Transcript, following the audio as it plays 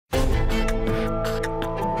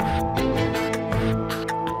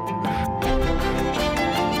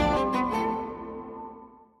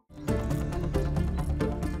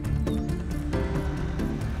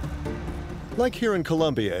Like here in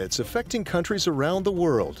Colombia, it's affecting countries around the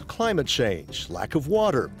world. Climate change, lack of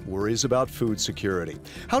water, worries about food security.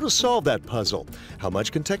 How to solve that puzzle? How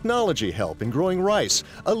much can technology help in growing rice,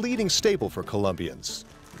 a leading staple for Colombians?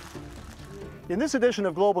 In this edition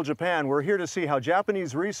of Global Japan, we're here to see how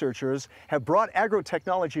Japanese researchers have brought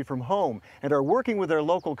agro-technology from home and are working with their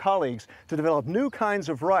local colleagues to develop new kinds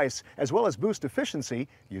of rice as well as boost efficiency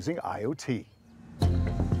using IoT.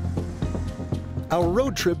 Our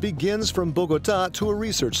road trip begins from Bogota to a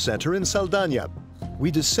research center in Saldaña.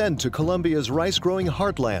 We descend to Colombia's rice-growing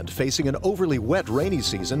heartland, facing an overly wet rainy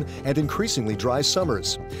season and increasingly dry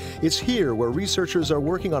summers. It's here where researchers are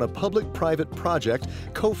working on a public-private project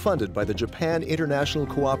co-funded by the Japan International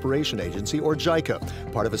Cooperation Agency, or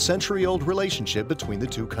JICA, part of a century-old relationship between the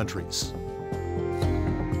two countries.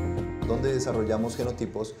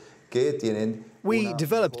 We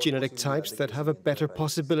develop genetic types that have a better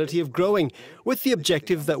possibility of growing, with the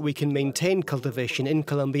objective that we can maintain cultivation in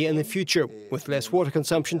Colombia in the future, with less water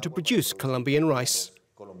consumption to produce Colombian rice.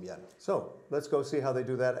 So, let's go see how they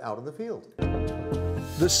do that out in the field.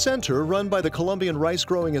 The center, run by the Colombian Rice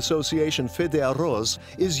Growing Association Fede Arroz,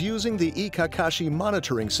 is using the Kakashi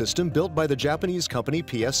monitoring system built by the Japanese company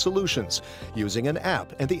PS Solutions, using an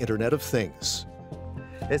app and the Internet of Things.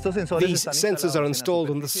 These sensors are installed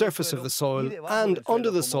on the surface of the soil and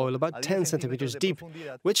under the soil about 10 centimeters deep,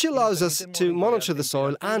 which allows us to monitor the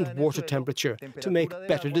soil and water temperature to make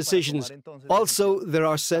better decisions. Also, there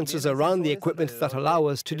are sensors around the equipment that allow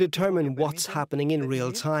us to determine what's happening in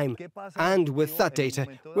real time. And with that data,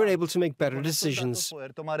 we're able to make better decisions.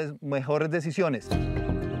 With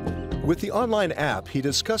the online app, he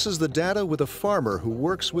discusses the data with a farmer who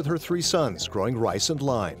works with her 3 sons, growing rice and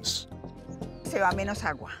limes.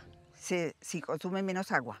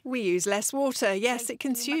 We use less water. Yes, it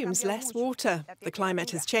consumes less water. The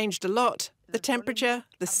climate has changed a lot. The temperature,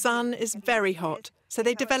 the sun is very hot. So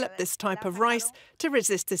they developed this type of rice to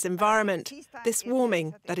resist this environment, this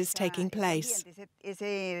warming that is taking place.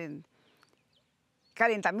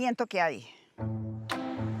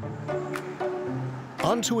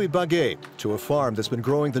 On to Ibagué, to a farm that's been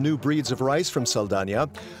growing the new breeds of rice from Saldaña.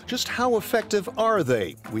 Just how effective are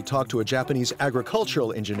they? We talked to a Japanese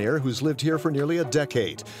agricultural engineer who's lived here for nearly a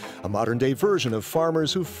decade, a modern-day version of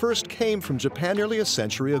farmers who first came from Japan nearly a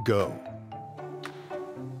century ago.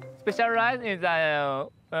 Special rice is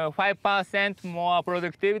 5% more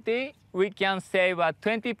productivity. We can save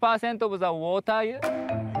 20% of the water.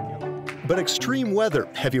 But extreme weather,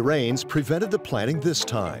 heavy rains, prevented the planting this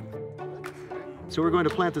time. So we're going to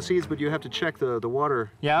plant the seeds, but you have to check the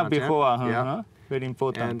water content. Before. Very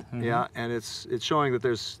important. And, and it's showing that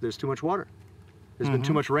there's too much water. There's been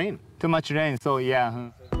too much rain. Too much rain, so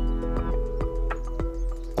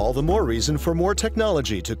All the more reason for more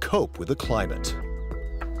technology to cope with the climate.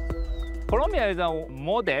 Colombia is a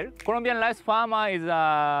model. Colombian rice farmer is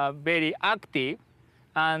very active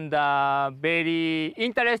and very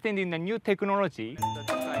interested in the new technology.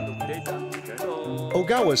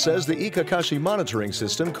 Ogawa says the Kakashi monitoring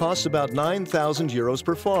system costs about 9,000 euros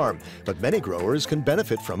per farm, but many growers can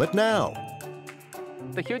benefit from it now.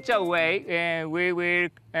 The future way, we will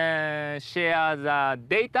share the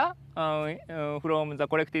data from the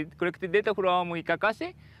collected data from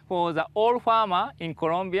Kakashi for the all farmer in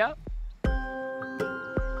Colombia.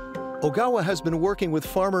 Ogawa has been working with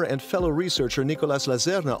farmer and fellow researcher Nicolas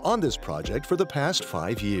Lazerna on this project for the past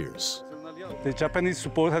 5 years. The Japanese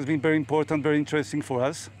support has been very important, very interesting for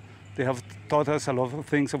us. They have taught us a lot of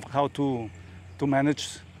things of how to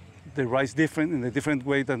manage the rice in a different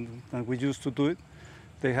way than we used to do it.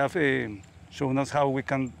 They have shown us how we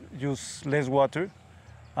can use less water,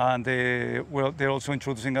 and they're also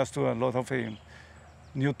introducing us to a lot of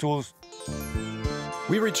new tools.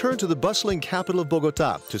 We return to the bustling capital of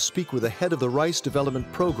Bogota to speak with the head of the Rice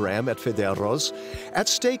Development Program at Fede Arroz. At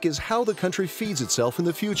stake is how the country feeds itself in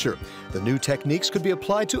the future. The new techniques could be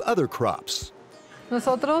applied to other crops. We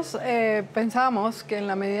think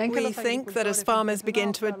that as farmers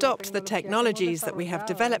begin to adopt the technologies that we have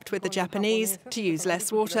developed with the Japanese to use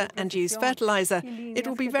less water and use fertilizer, it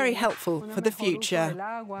will be very helpful for the future.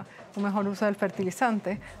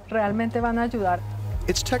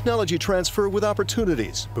 It's technology transfer with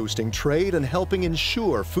opportunities, boosting trade and helping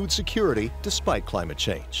ensure food security despite climate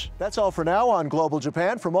change. That's all for now on Global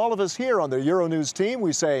Japan. From all of us here on the Euronews team,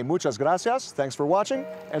 we say muchas gracias, thanks for watching,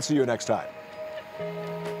 and see you next time.